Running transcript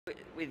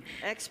With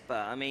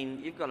Expa, I mean,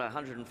 you've got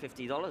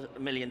 $150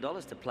 million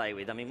to play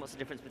with. I mean, what's the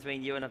difference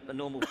between you and a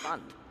normal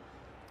fund?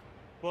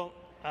 Well,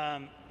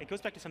 it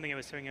goes back to something I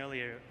was saying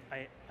earlier.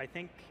 I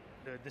think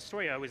the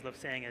story I always love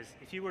saying is,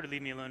 if you were to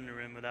leave me alone in a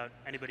room without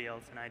anybody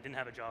else and I didn't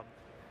have a job,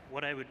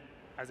 what I would,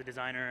 as a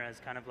designer, as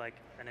kind of like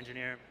an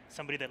engineer,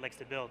 somebody that likes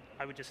to build,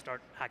 I would just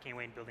start hacking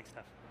away and building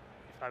stuff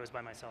if I was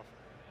by myself.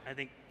 I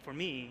think for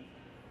me,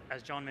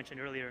 as John mentioned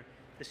earlier,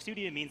 the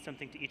studio means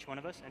something to each one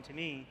of us, and to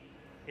me,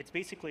 it's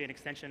basically an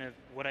extension of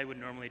what I would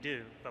normally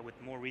do, but with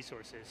more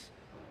resources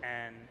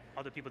and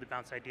other people to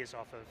bounce ideas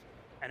off of,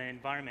 and an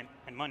environment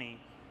and money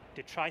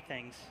to try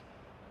things,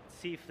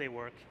 see if they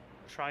work,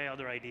 try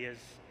other ideas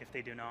if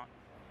they do not,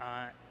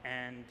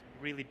 and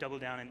really double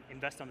down and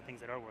invest on the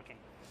things that are working.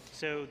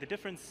 So the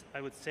difference,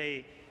 I would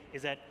say,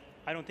 is that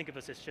I don't think of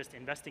us as just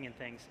investing in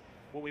things.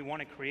 What we want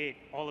to create,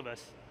 all of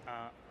us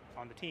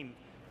on the team,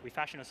 we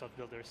fashion ourselves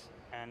builders,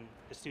 and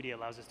the studio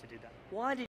allows us to do that. Why did